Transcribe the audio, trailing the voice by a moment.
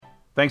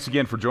Thanks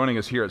again for joining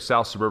us here at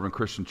South Suburban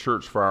Christian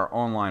Church for our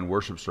online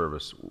worship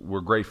service.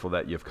 We're grateful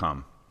that you've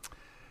come.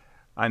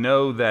 I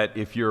know that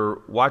if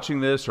you're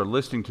watching this or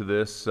listening to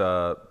this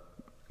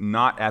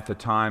not at the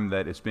time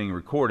that it's being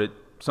recorded,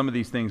 some of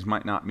these things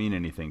might not mean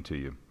anything to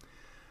you.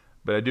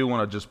 But I do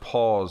want to just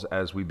pause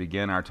as we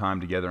begin our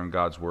time together in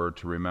God's Word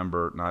to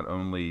remember not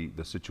only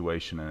the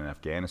situation in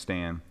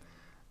Afghanistan,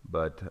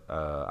 but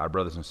our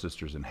brothers and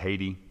sisters in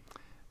Haiti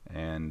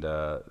and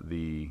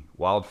the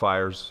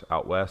wildfires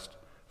out west,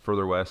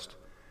 further west.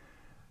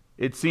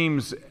 It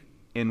seems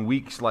in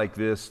weeks like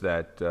this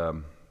that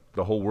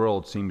the whole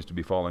world seems to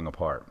be falling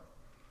apart.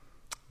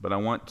 But I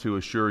want to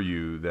assure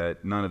you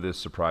that none of this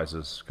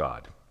surprises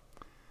God.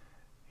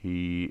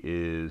 He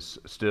is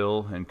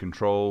still in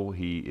control.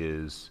 He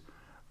is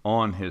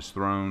on his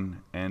throne,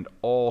 and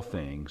all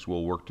things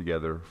will work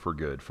together for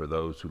good for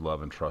those who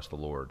love and trust the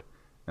Lord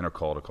and are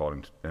called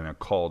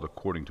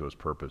according to his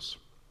purpose.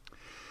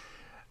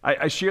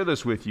 I share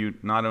this with you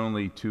not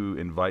only to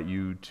invite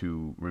you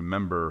to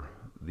remember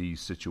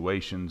these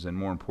situations and,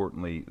 more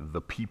importantly,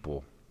 the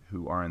people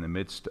who are in the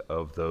midst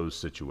of those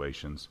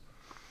situations,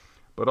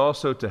 but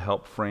also to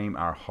help frame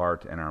our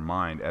heart and our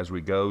mind as we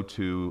go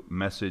to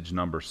message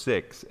number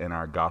 6 in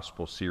our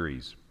gospel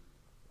series.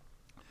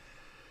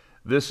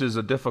 This is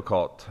a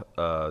difficult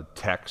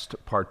text,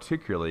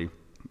 particularly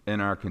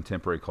in our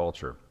contemporary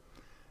culture,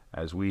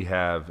 as we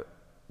have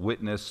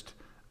witnessed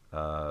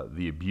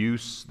the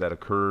abuse that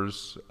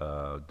occurs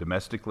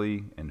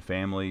domestically in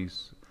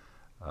families,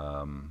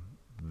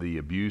 the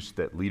abuse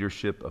that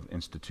leadership of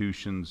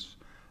institutions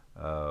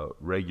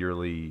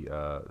regularly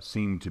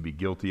seem to be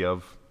guilty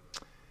of,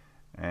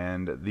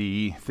 and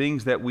the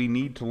things that we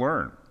need to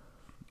learn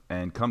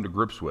and come to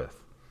grips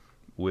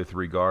with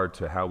regard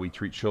to how we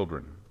treat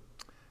children,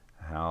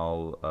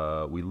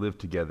 how we live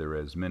together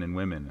as men and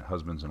women,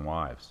 husbands and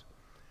wives,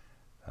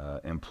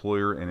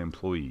 employer and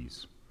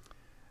employees.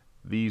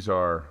 These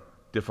are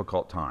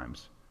difficult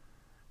times,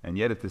 and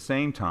yet at the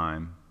same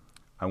time,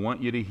 I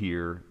want you to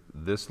hear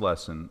this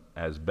lesson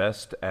as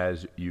best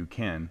as you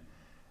can,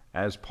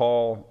 as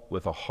Paul,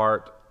 with a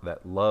heart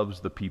that loves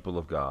the people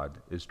of God,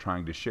 is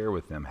trying to share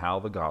with them how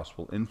the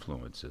gospel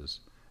influences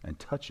and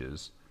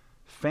touches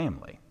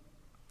family,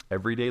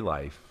 everyday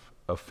life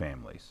of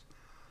families,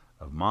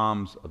 of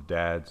moms, of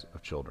dads,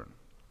 of children.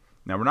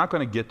 Now, we're not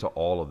going to get to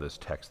all of this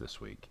text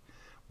this week.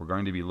 We're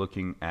going to be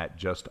looking at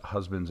just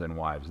husbands and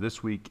wives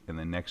this week, and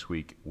then next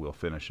week we'll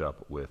finish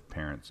up with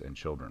parents and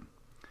children.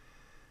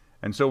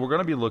 And so we're going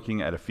to be looking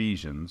at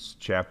Ephesians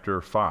chapter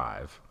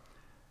 5,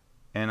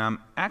 and I'm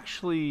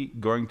actually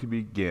going to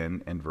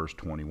begin in verse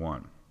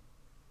 21.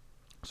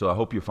 So I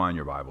hope you find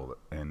your Bible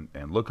and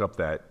look up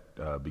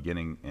that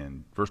beginning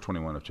in verse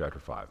 21 of chapter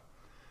 5.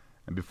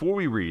 And before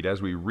we read,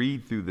 as we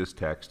read through this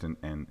text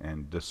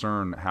and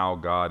discern how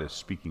God is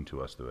speaking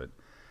to us through it,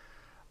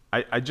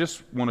 I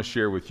just want to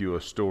share with you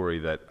a story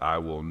that I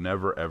will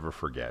never, ever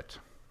forget.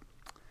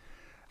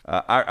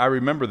 I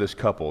remember this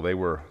couple. They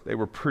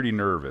were pretty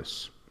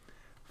nervous.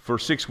 For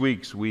 6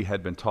 weeks, we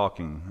had been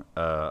talking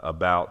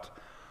about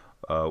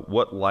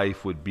what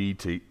life would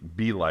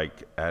be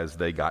like as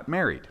they got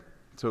married.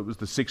 So it was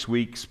the 6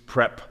 weeks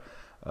prep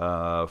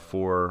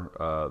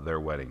for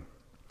their wedding.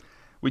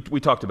 We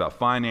talked about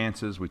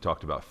finances, we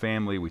talked about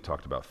family, we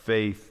talked about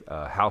faith,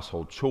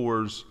 household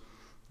chores,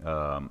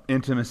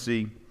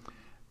 intimacy.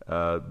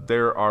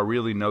 There are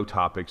really no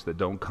topics that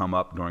don't come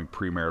up during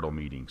premarital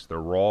meetings. They're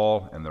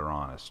raw and they're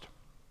honest.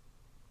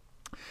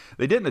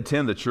 They didn't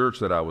attend the church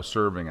that I was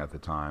serving at the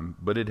time,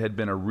 but it had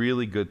been a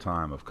really good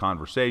time of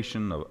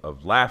conversation,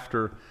 of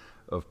laughter,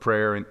 of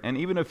prayer, and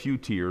even a few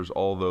tears,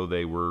 although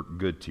they were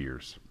good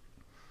tears.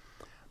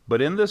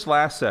 But in this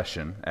last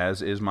session,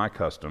 as is my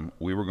custom,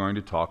 we were going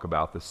to talk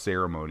about the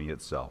ceremony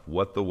itself,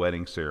 what the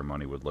wedding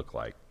ceremony would look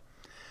like.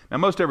 Now,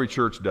 most every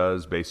church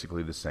does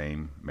basically the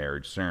same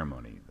marriage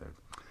ceremony.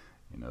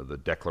 The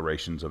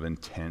declarations of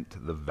intent,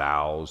 the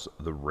vows,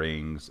 the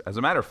rings. As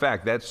a matter of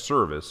fact, that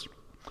service,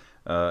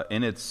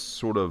 in its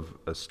sort of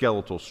a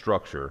skeletal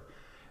structure,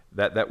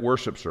 that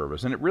worship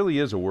service, and it really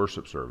is a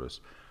worship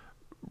service,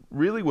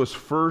 really was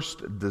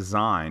first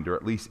designed, or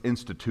at least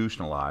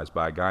institutionalized,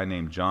 by a guy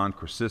named John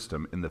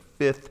Chrysostom in the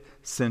 5th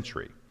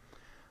century.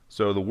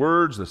 So the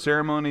words, the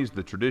ceremonies,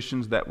 the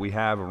traditions that we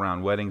have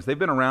around weddings, they've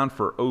been around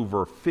for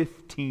over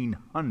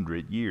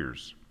 1,500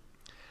 years.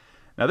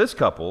 Now, this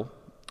couple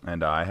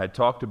and I had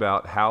talked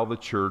about how the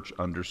church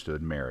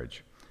understood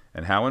marriage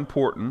and how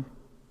important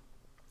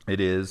it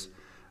is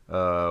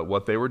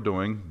what they were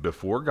doing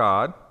before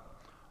God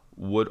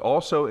would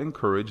also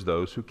encourage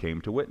those who came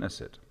to witness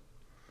it.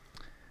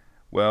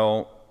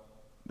 Well,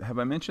 have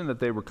I mentioned that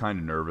they were kind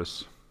of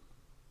nervous?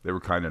 They were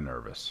kind of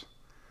nervous.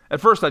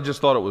 At first, I just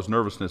thought it was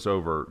nervousness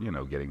over,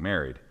 getting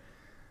married.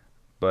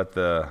 But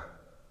the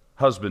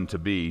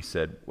husband-to-be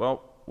said,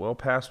 well,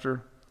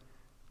 Pastor,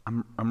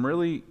 I'm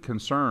really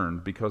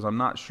concerned because I'm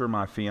not sure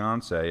my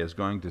fiance is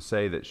going to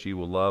say that she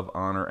will love,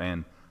 honor,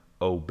 and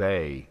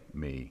obey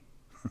me.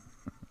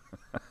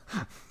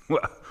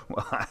 well,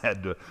 I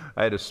had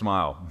to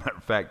smile. Matter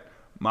of fact,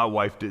 My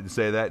wife didn't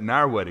say that in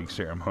our wedding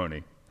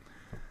ceremony.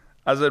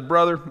 I said,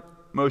 brother,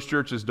 most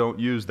churches don't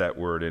use that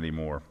word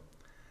anymore.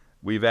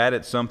 We've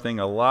added something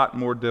a lot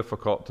more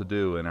difficult to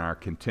do in our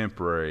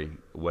contemporary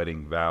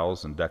wedding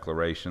vows and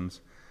declarations.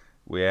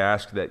 We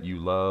ask that you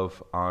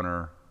love,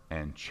 honor,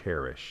 and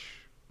cherish.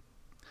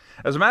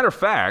 As a matter of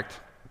fact,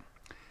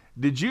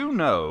 did you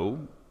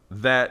know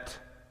that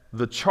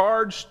the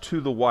charge to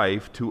the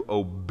wife to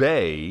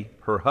obey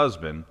her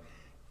husband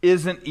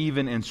isn't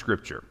even in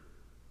Scripture?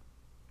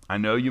 I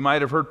know you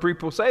might have heard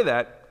people say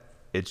that.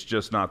 It's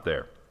just not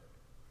there.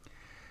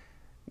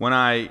 When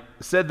I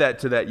said that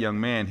to that young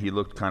man, he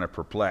looked kind of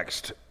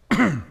perplexed.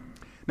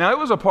 Now, it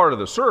was a part of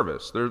the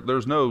service.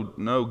 There's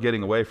no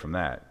getting away from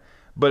that.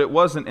 But it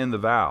wasn't in the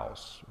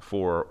vows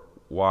for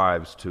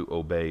wives to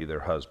obey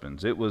their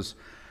husbands. It was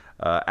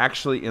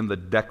actually in the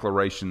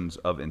declarations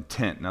of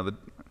intent. Now,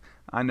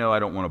 I know I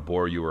don't want to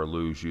bore you or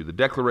lose you. The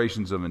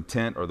declarations of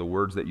intent are the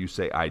words that you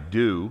say I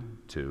do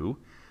to.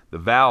 The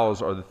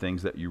vows are the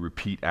things that you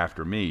repeat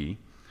after me,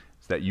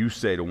 that you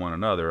say to one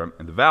another.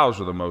 And the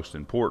vows are the most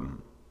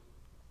important.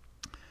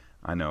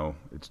 I know,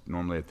 it's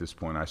normally at this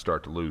point I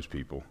start to lose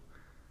people.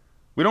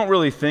 We don't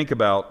really think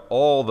about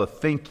all the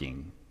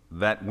thinking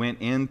that went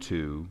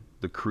into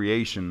the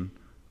creation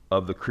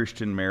of the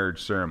Christian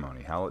marriage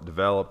ceremony, how it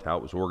developed, how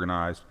it was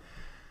organized.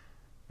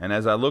 And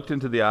as I looked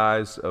into the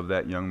eyes of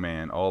that young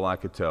man, all I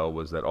could tell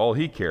was that all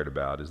he cared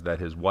about is that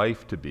his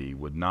wife-to-be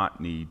would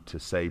not need to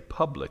say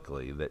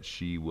publicly that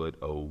she would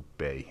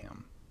obey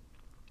him.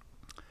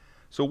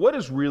 So what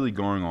is really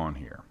going on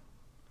here?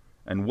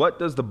 And what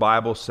does the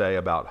Bible say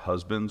about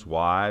husbands,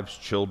 wives,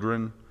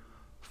 children,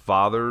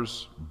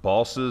 fathers,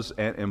 bosses,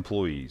 and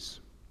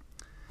employees?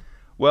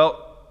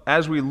 Well,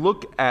 as we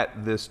look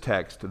at this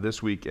text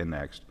this week and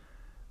next,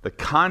 the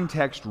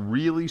context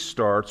really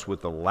starts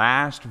with the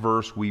last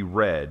verse we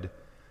read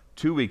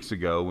 2 weeks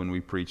ago when we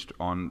preached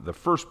on the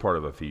first part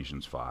of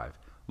Ephesians 5,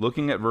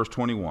 looking at verse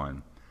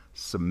 21,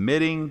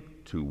 submitting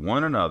to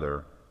one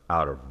another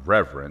out of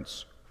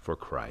reverence for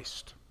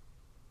Christ.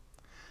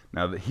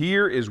 Now,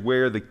 here is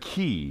where the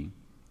key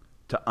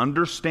to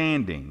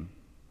understanding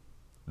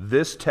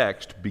this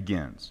text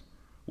begins,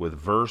 with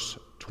verse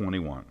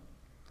 21.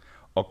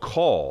 A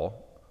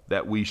call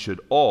that we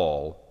should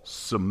all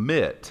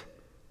submit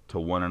to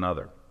one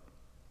another.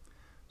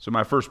 So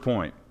my first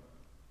point,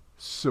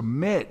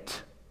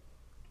 submit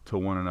to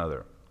one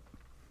another.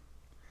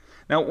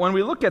 Now, when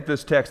we look at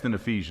this text in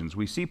Ephesians,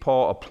 we see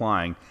Paul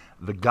applying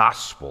the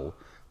gospel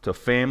to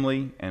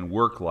family and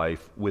work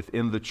life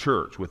within the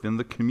church, within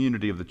the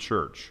community of the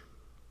church.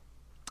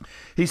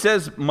 He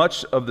says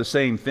much of the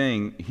same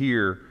thing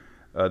here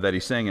that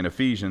he's saying in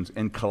Ephesians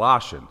in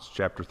Colossians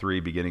chapter 3,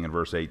 beginning in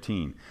verse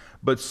 18,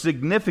 but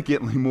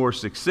significantly more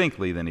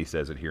succinctly than he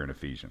says it here in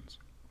Ephesians.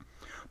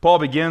 Paul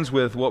begins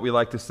with what we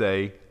like to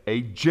say, a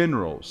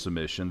general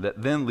submission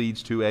that then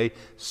leads to a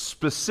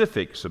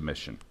specific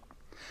submission.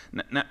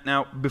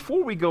 Now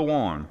before we go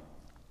on,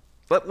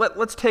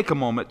 let's take a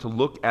moment to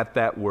look at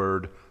that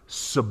word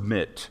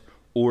submit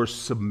or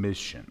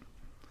submission.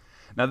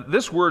 Now,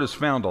 this word is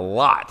found a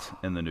lot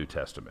in the New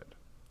Testament.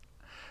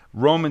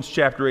 Romans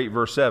chapter 8,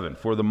 verse 7,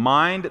 for the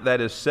mind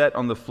that is set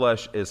on the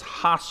flesh is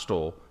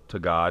hostile to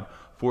God,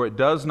 for it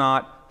does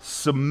not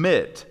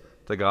submit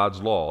to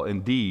God's law.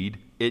 Indeed,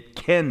 it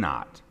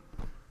cannot.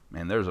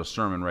 Man, there's a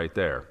sermon right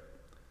there.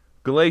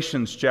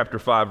 Galatians chapter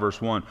 5,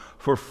 verse 1,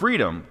 for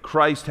freedom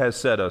Christ has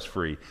set us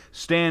free.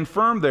 Stand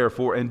firm,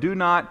 therefore, and do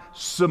not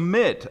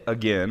submit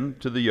again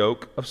to the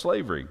yoke of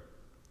slavery.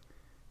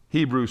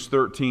 Hebrews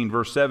 13,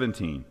 verse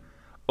 17,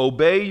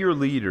 obey your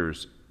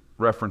leaders,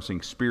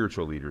 referencing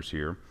spiritual leaders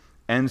here,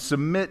 and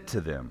submit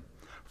to them,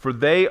 for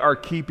they are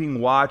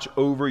keeping watch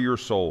over your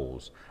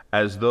souls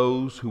as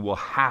those who will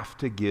have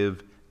to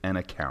give an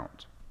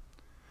account.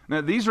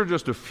 Now, these are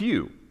just a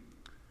few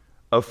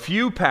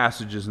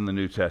passages in the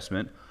New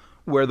Testament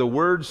where the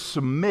word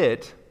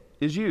submit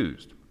is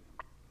used.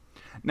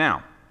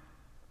 Now,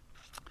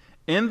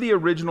 in the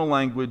original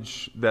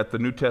language that the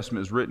New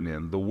Testament is written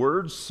in, the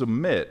word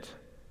submit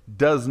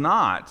does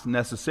not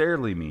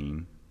necessarily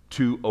mean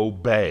to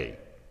obey.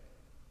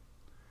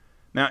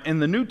 Now, in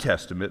the New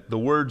Testament, the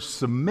word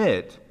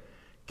submit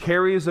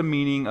carries a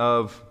meaning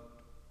of,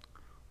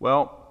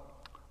 well,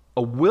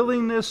 a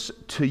willingness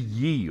to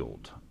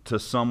yield to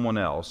someone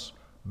else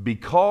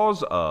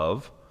because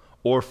of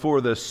or for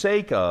the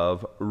sake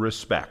of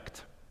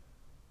respect,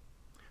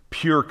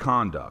 pure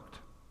conduct,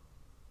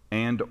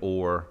 and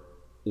or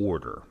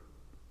order,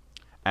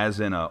 as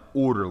in an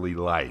orderly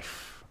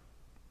life.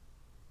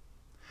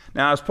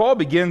 Now, as Paul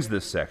begins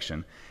this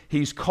section,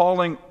 he's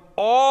calling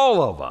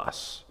all of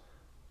us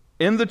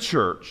in the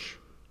church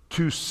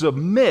to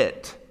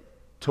submit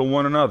to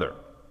one another.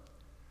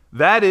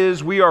 That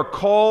is, we are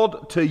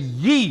called to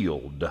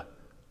yield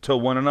to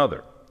one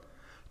another,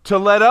 to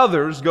let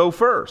others go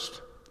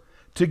first,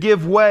 to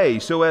give way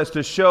so as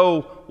to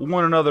show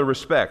one another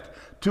respect,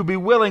 to be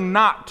willing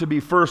not to be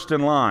first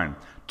in line,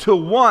 to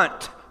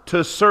want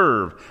to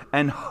serve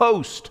and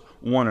host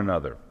one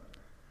another,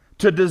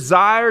 to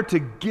desire to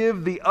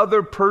give the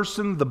other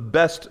person the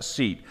best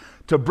seat,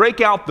 to break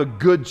out the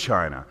good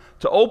china,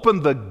 to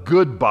open the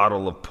good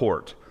bottle of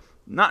port.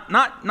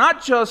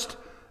 Not just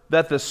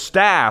that the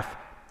staff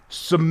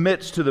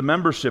submits to the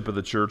membership of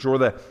the church, or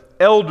the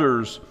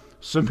elders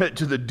submit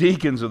to the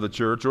deacons of the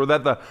church, or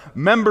that the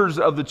members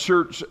of the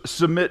church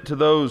submit to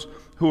those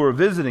who are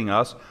visiting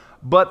us,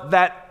 but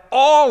that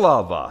all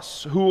of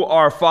us who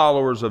are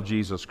followers of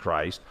Jesus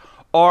Christ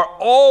are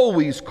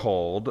always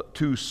called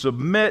to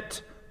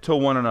submit to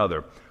one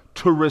another,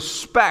 to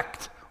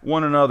respect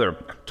one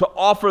another, to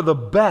offer the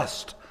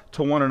best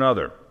to one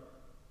another.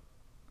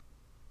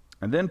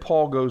 And then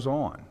Paul goes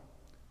on.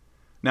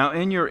 Now,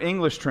 in your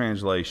English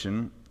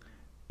translation,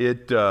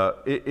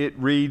 it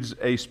reads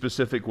a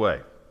specific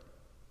way.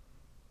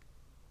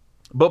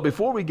 But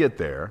before we get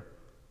there,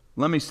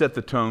 let me set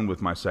the tone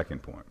with my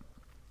second point.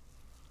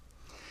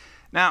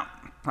 Now,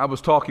 I was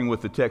talking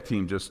with the tech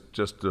team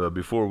just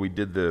before we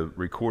did the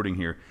recording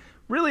here.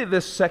 Really,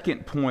 this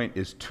second point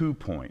is 2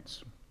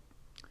 points.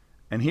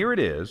 And here it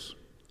is.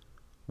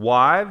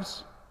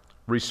 Wives,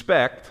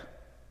 respect,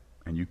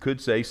 and you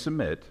could say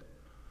submit.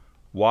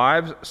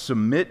 Wives,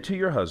 submit to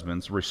your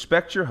husbands,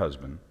 respect your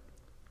husband.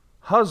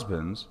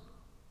 Husbands,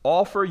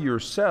 offer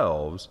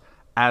yourselves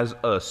as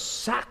a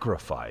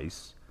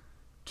sacrifice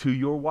to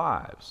your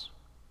wives.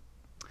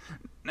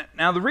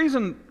 Now, the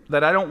reason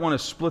that I don't want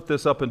to split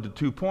this up into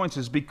 2 points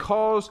is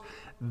because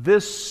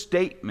this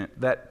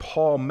statement that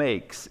Paul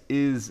makes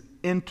is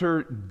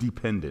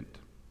interdependent.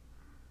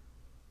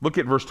 Look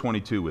at verse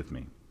 22 with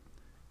me.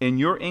 In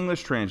your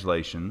English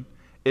translation,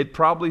 it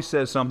probably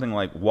says something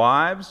like,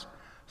 wives,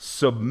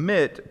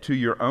 submit to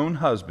your own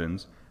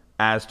husbands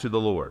as to the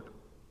Lord.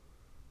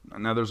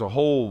 Now, there's a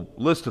whole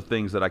list of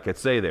things that I could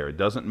say there. It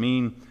doesn't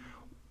mean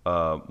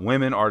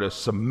women are to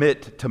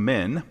submit to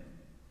men.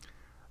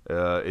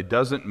 It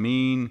doesn't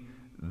mean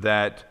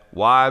that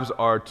wives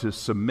are to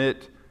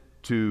submit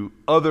to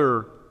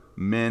other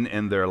men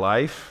in their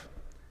life.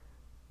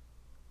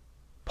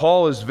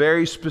 Paul is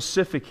very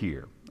specific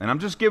here, and I'm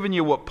just giving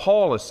you what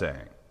Paul is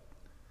saying.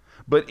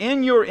 But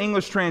in your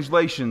English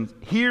translation,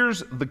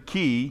 here's the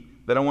key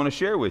that I want to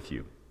share with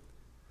you.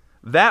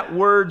 That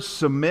word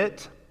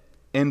submit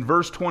in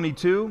verse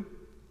 22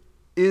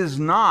 is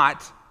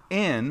not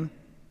in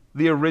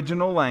the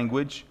original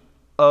language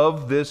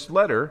of this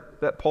letter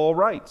that Paul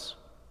writes.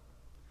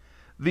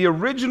 The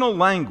original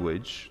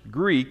language,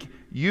 Greek,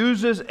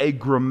 uses a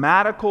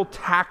grammatical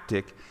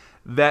tactic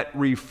that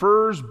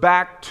refers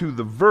back to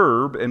the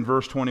verb in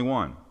verse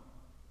 21.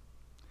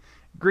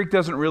 Greek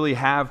doesn't really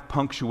have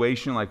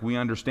punctuation like we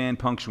understand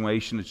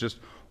punctuation. It's just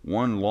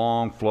one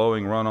long,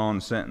 flowing,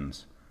 run-on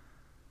sentence.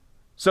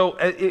 So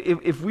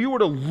if we were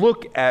to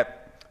look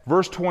at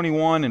verse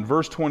 21 and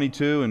verse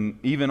 22 and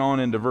even on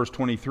into verse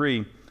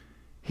 23,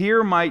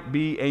 here might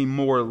be a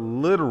more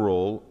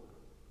literal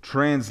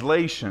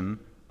translation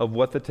of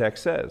what the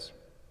text says.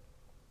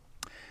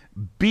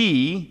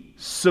 Be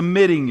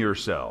submitting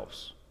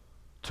yourselves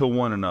to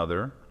one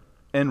another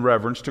in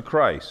reverence to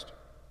Christ.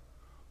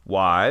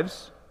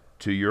 Wives,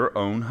 to your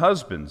own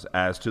husbands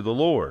as to the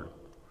Lord.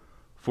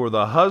 For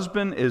the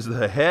husband is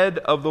the head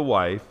of the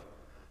wife,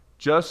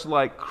 just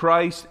like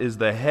Christ is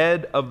the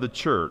head of the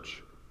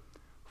church,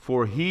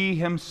 for he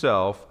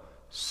himself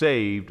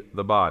saved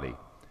the body.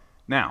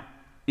 Now,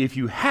 if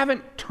you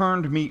haven't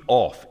turned me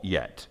off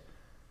yet,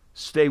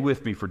 stay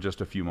with me for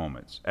just a few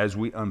moments as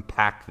we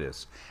unpack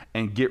this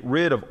and get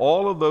rid of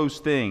all of those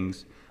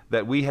things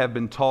that we have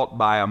been taught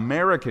by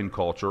American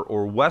culture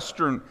or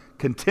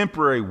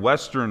contemporary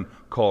Western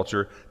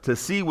culture to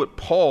see what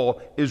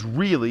Paul is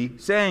really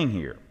saying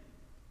here.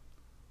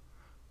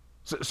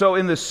 So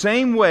in the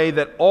same way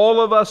that all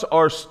of us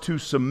are to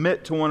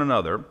submit to one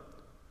another,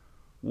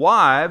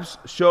 wives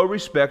show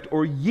respect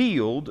or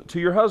yield to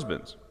your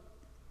husbands.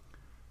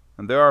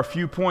 And there are a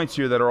few points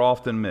here that are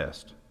often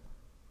missed.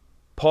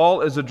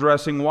 Paul is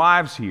addressing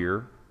wives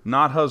here,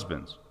 not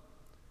husbands,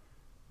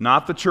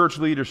 not the church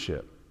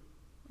leadership,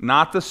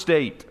 not the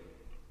state.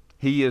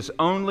 He is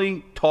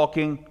only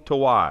talking to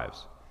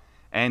wives,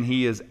 and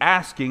he is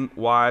asking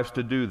wives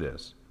to do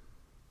this.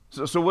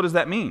 So what does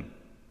that mean?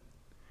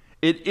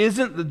 It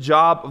isn't the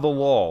job of the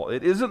law.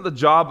 It isn't the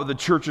job of the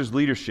church's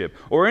leadership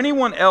or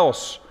anyone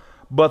else,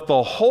 but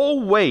the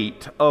whole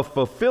weight of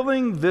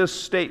fulfilling this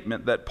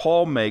statement that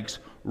Paul makes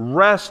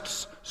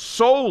rests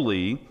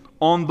solely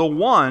on the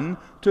one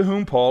to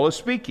whom Paul is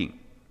speaking.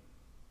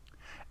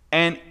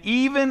 And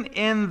even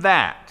in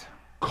that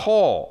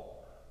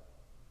call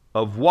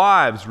of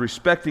wives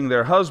respecting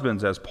their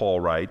husbands, as Paul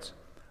writes,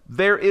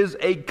 there is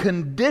a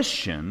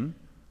condition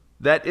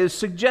that is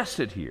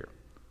suggested here.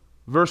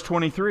 Verse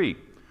 23,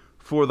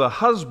 for the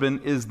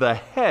husband is the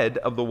head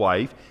of the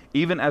wife,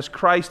 even as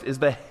Christ is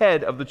the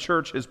head of the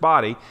church, his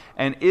body,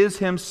 and is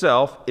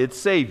himself its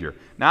Savior.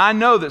 Now I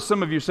know that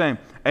some of you are saying,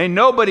 ain't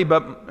nobody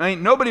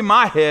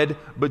my head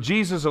but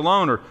Jesus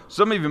alone. Or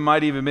some of you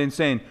might even been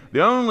saying,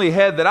 the only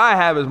head that I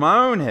have is my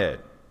own head.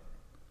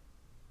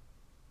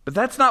 But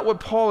that's not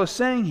what Paul is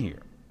saying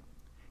here.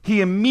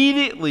 He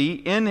immediately,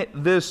 in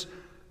this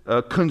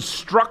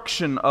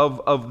construction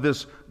of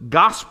this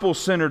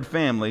gospel-centered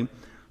family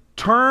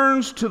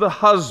turns to the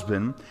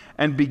husband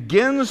and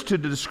begins to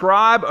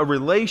describe a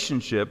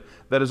relationship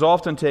that is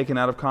often taken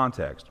out of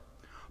context.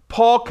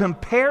 Paul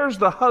compares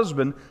the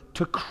husband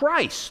to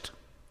Christ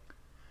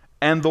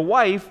and the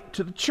wife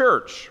to the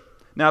church.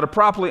 Now, to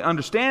properly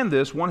understand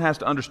this, one has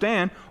to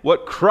understand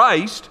what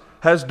Christ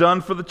has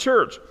done for the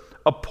church,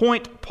 a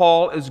point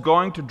Paul is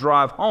going to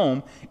drive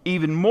home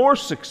even more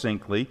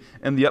succinctly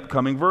in the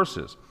upcoming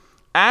verses.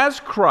 As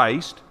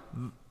Christ,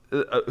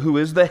 who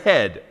is the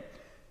head.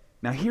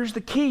 Now, here's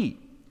the key.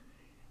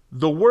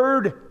 The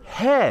word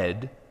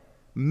head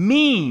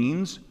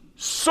means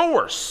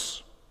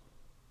source,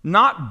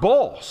 not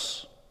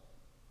boss.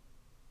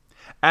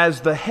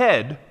 As the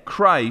head,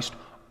 Christ,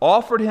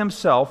 offered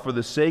himself for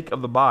the sake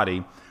of the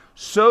body,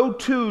 so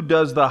too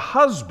does the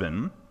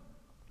husband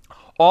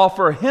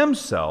offer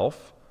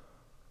himself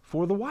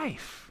for the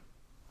wife.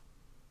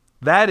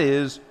 That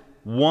is,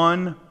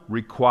 one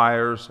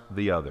requires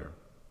the other.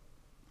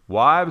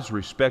 Wives,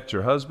 respect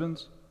your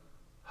husbands.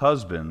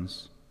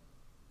 Husbands,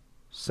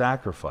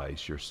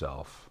 sacrifice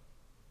yourself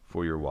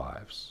for your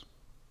wives.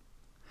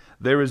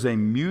 There is a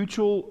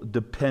mutual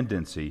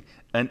dependency,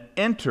 an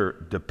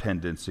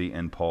interdependency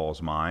in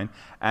Paul's mind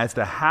as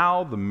to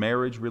how the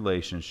marriage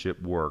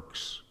relationship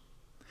works.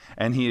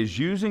 And he is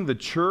using the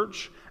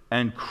church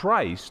and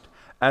Christ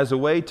as a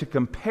way to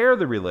compare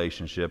the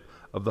relationship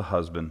of the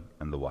husband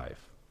and the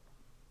wife.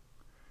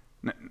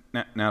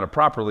 Now, to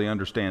properly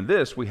understand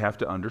this, we have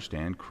to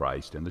understand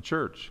Christ and the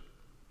church.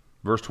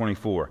 Verse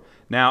 24,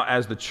 now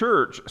as the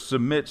church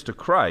submits to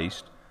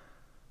Christ,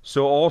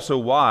 so also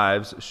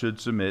wives should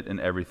submit in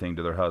everything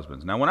to their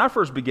husbands. Now, when I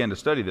first began to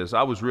study this,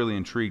 I was really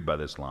intrigued by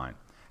this line.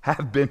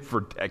 Have been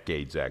for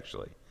decades,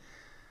 actually.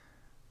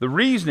 The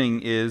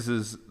reasoning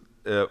is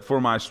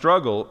for my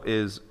struggle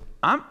is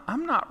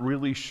I'm not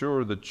really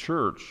sure the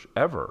church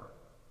ever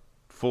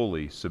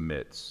fully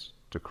submits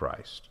to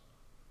Christ,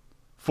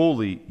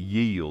 fully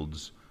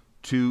yields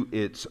to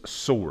its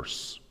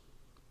source,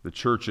 the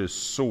church's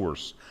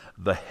source,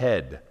 the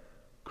head,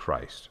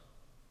 Christ.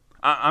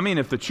 I mean,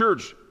 if the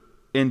church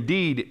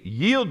indeed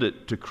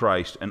yielded to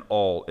Christ and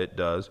all it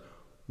does,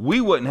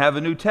 we wouldn't have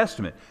a New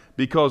Testament,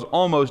 because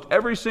almost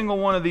every single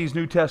one of these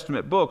New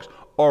Testament books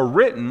are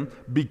written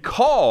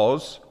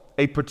because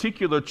a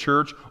particular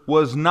church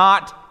was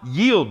not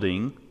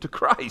yielding to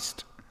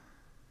Christ.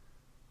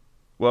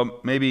 Well,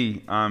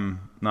 maybe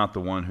I'm not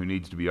the one who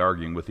needs to be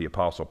arguing with the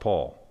Apostle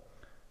Paul,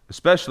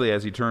 especially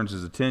as he turns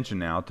his attention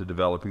now to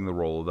developing the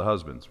role of the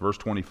husbands. Verse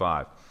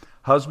 25,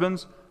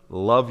 husbands,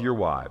 love your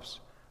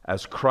wives,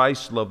 as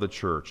Christ loved the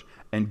church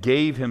and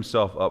gave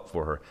himself up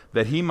for her,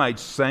 that he might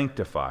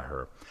sanctify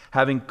her,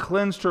 having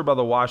cleansed her by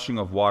the washing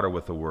of water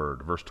with the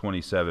word. Verse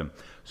 27,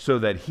 so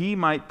that he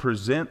might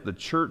present the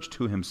church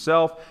to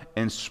himself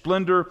in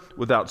splendor,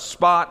 without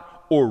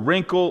spot or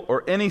wrinkle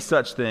or any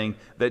such thing,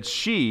 that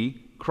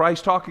she,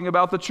 Christ talking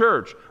about the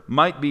church,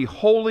 might be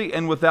holy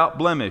and without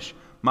blemish.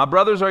 My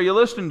brothers, are you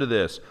listening to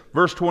this?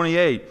 Verse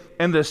 28,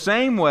 in the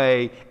same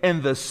way,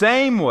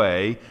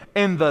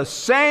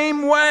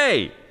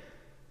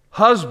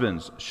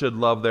 husbands should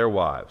love their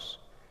wives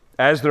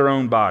as their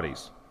own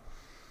bodies.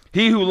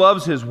 He who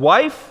loves his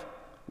wife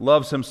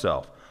loves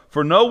himself.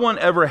 For no one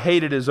ever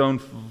hated his own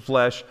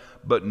flesh,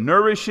 but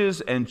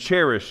nourishes and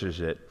cherishes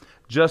it,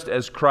 just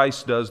as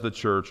Christ does the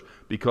church,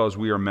 because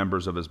we are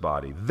members of his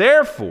body.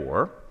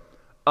 Therefore,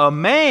 a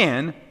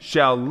man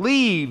shall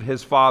leave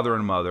his father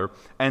and mother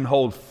and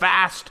hold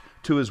fast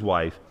to his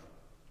wife,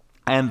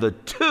 and the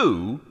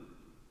two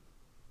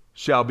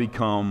shall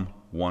become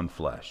one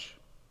flesh.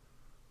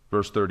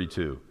 Verse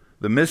 32,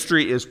 the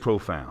mystery is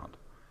profound,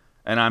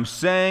 and I'm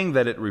saying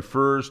that it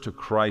refers to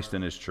Christ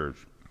and his church.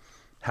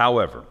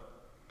 However,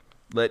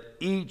 let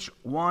each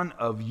one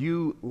of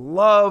you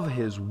love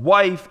his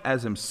wife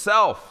as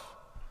himself,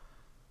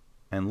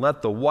 and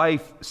let the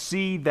wife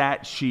see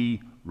that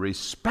she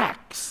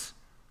respects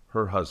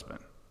her husband.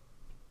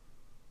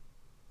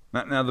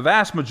 Now, the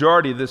vast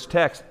majority of this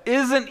text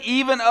isn't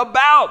even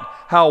about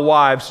how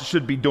wives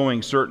should be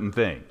doing certain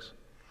things.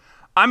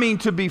 I mean,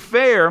 to be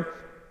fair,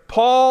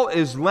 Paul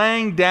is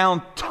laying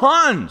down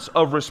tons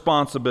of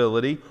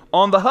responsibility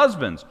on the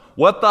husbands,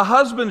 what the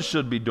husbands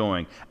should be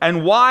doing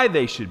and why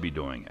they should be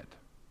doing it.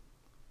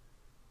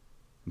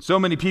 And so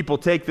many people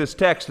take this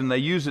text and they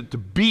use it to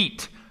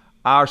beat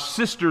our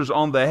sisters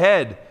on the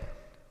head,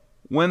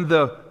 when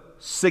the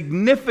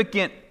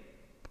significant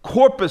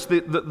corpus,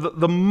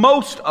 the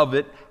most of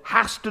it,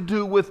 has to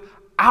do with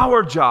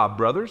our job,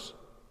 brothers.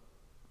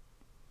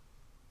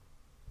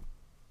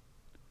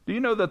 Do you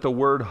know that the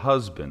word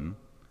husband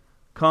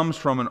comes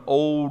from an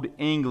old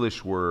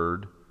English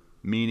word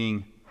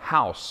meaning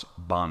house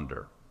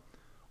bonder,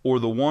 or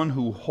the one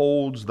who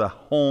holds the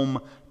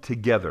home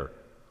together,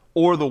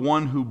 or the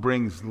one who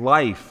brings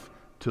life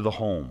to the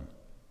home?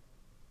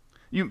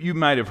 You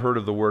might have heard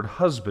of the word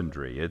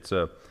husbandry. It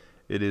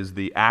is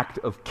the act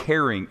of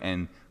caring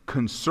and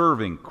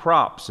conserving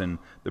crops and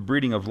the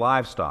breeding of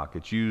livestock.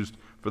 It's used,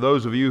 for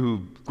those of you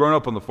who've grown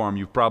up on the farm,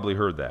 you've probably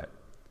heard that.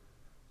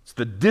 It's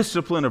the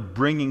discipline of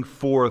bringing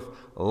forth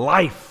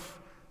life.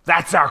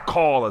 That's our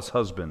call as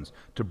husbands,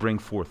 to bring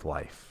forth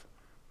life.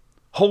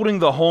 Holding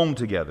the home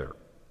together.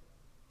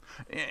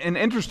 And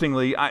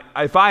interestingly,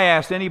 if I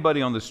asked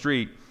anybody on the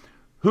street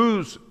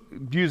who's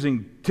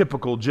using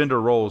typical gender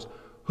roles,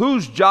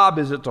 whose job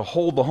is it to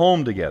hold the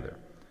home together?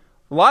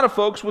 A lot of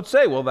folks would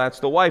say, well, that's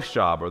the wife's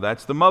job or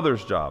that's the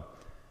mother's job.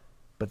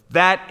 But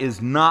that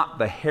is not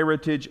the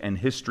heritage and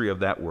history of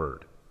that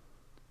word.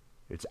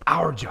 It's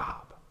our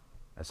job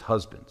as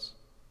husbands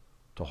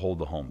to hold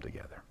the home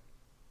together.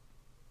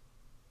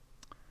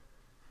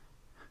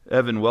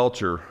 Evan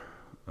Welcher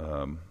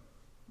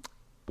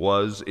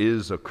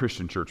is a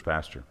Christian church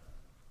pastor.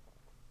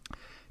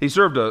 He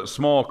served a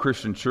small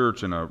Christian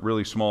church in a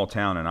really small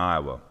town in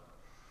Iowa.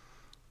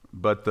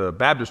 But the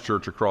Baptist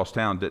church across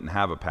town didn't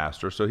have a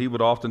pastor, so he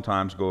would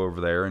oftentimes go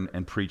over there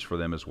and preach for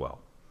them as well.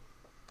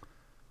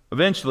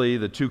 Eventually,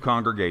 the two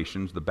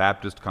congregations, the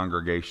Baptist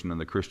congregation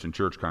and the Christian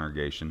church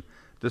congregation,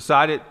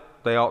 decided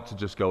they ought to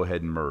just go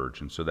ahead and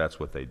merge, and so that's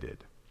what they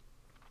did.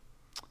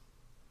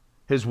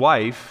 His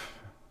wife,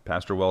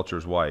 Pastor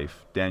Welcher's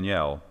wife,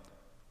 Danielle,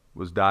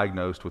 was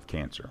diagnosed with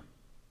cancer.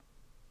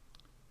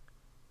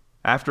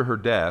 After her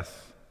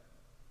death,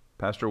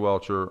 Pastor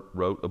Welcher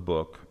wrote a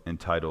book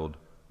entitled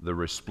The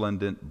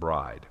Resplendent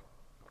Bride.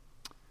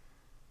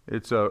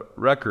 It's a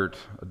record,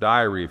 a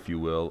diary, if you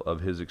will, of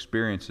his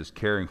experiences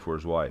caring for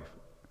his wife.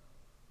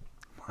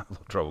 I have a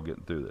little trouble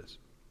getting through this.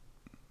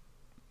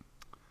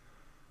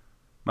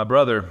 My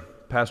brother,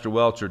 Pastor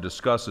Welcher,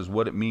 discusses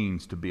what it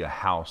means to be a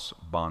house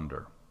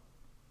bonder,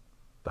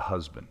 the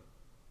husband,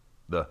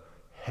 the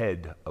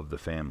head of the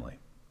family.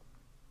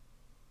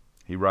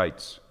 He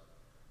writes,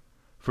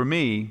 "For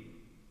me,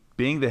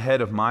 being the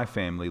head of my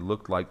family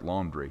looked like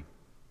laundry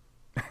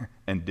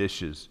and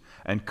dishes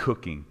and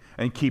cooking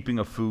and keeping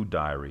a food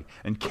diary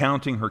and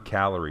counting her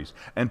calories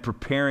and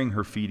preparing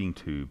her feeding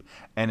tube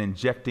and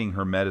injecting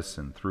her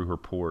medicine through her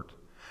port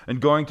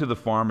and going to the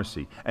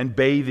pharmacy and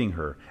bathing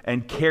her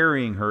and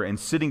carrying her and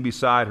sitting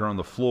beside her on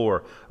the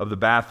floor of the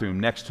bathroom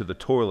next to the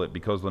toilet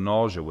because the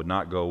nausea would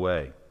not go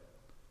away.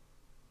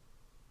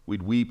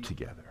 We'd weep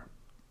together.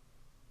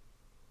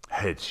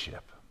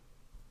 Headship.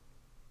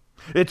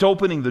 It's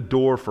opening the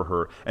door for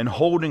her and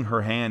holding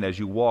her hand as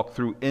you walk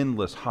through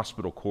endless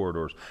hospital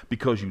corridors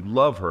because you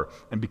love her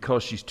and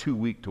because she's too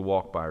weak to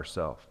walk by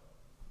herself.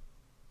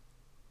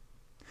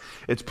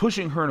 It's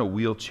pushing her in a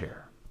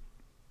wheelchair.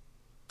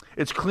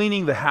 It's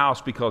cleaning the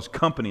house because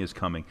company is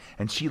coming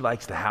and she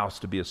likes the house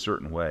to be a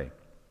certain way.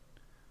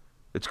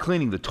 It's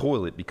cleaning the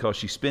toilet because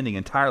she's spending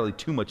entirely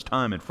too much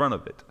time in front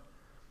of it.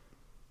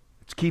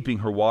 It's keeping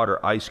her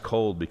water ice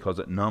cold because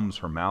it numbs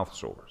her mouth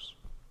sores.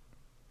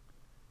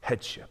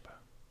 Headship.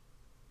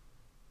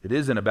 It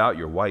isn't about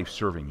your wife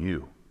serving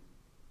you.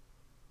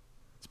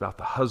 It's about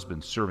the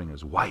husband serving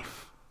his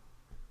wife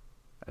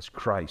as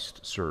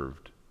Christ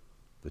served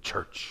the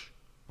church.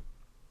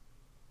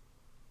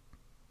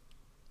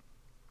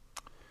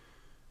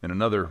 In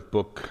another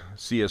book,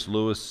 C.S.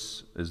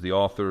 Lewis is the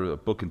author of a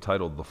book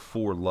entitled The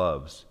Four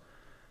Loves.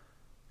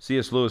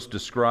 C.S. Lewis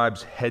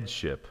describes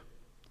headship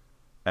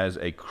as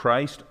a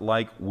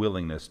Christ-like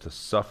willingness to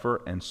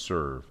suffer and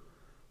serve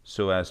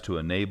so as to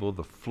enable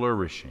the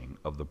flourishing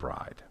of the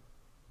bride.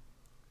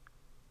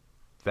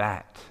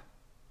 That,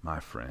 my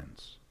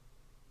friends,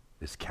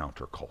 is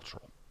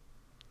countercultural.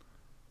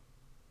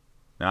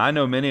 Now, I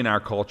know many in our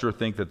culture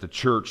think that the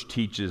church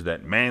teaches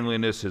that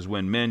manliness is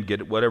when men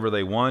get whatever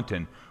they want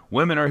and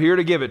women are here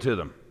to give it to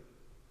them.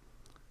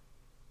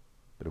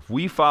 But if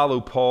we follow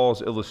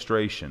Paul's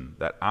illustration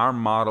that our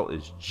model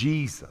is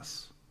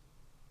Jesus,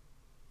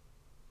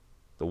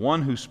 the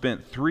one who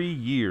spent 3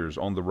 years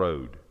on the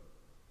road,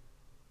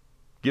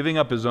 giving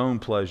up his own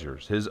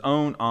pleasures, his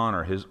own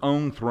honor, his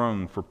own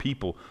throne for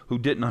people who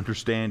didn't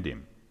understand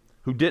him,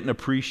 who didn't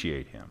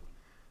appreciate him,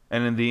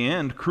 and in the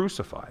end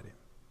crucified him.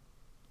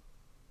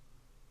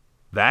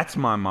 That's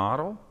my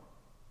model?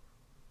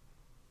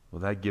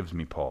 Well, that gives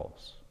me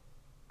pause.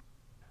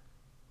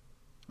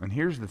 And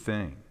here's the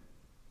thing,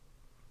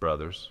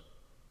 brothers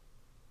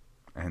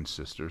and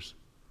sisters.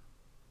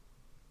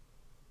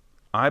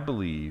 I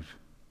believe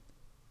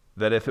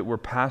that if it were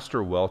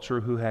Pastor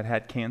Welcher who had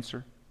had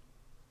cancer,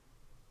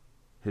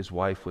 his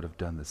wife would have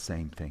done the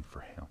same thing for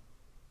him.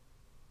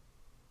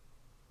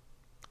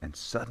 And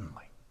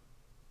suddenly,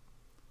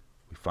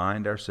 we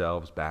find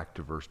ourselves back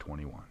to verse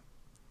 21,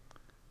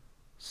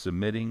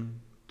 submitting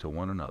to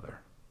one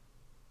another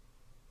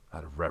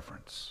out of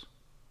reverence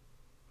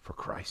for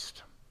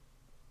Christ.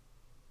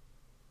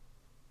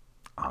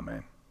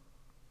 Amen.